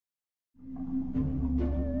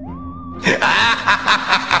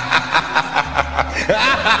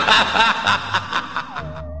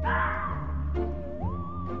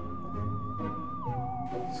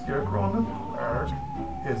Scarecrow in the Park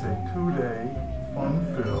is a 2-day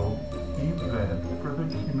fun-filled event for the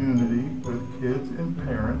community with kids and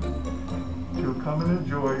parents to come and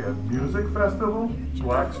enjoy a music festival,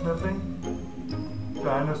 blacksmithing,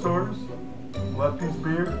 dinosaurs, Lefty's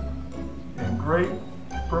beer, and great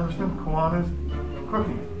Bernstein Kiwanis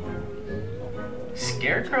cooking.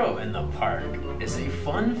 Scarecrow in the Park is a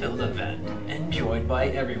fun-filled event enjoyed by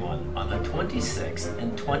everyone on the 26th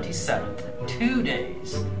and 27th, 2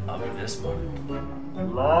 days of this month.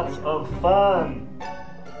 Lots of fun!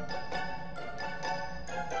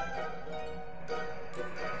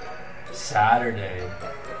 Saturday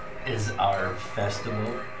is our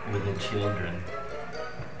festival with the children.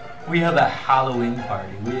 We have a Halloween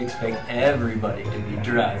party. We expect everybody to be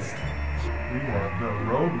dressed. We have the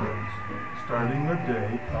road race starting the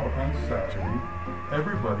day out on Saturday.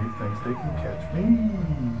 Everybody thinks they can catch me.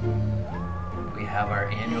 We have our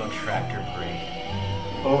annual tractor parade.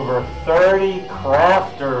 Over 30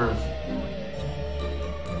 crafters.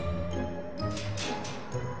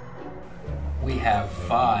 We have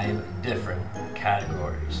 5 different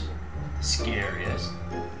categories: scariest,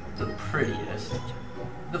 the prettiest,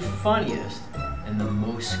 the funniest, and the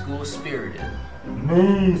most school-spirited.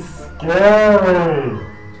 Me scary!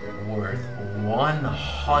 Worth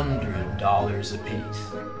 $100 apiece.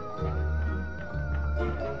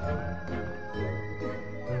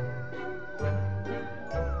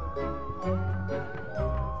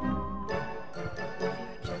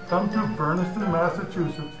 Come to Bernstein,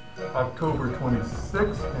 Massachusetts, October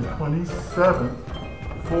 26th and 27th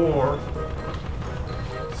for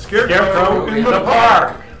Scarecrow in the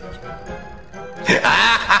Park.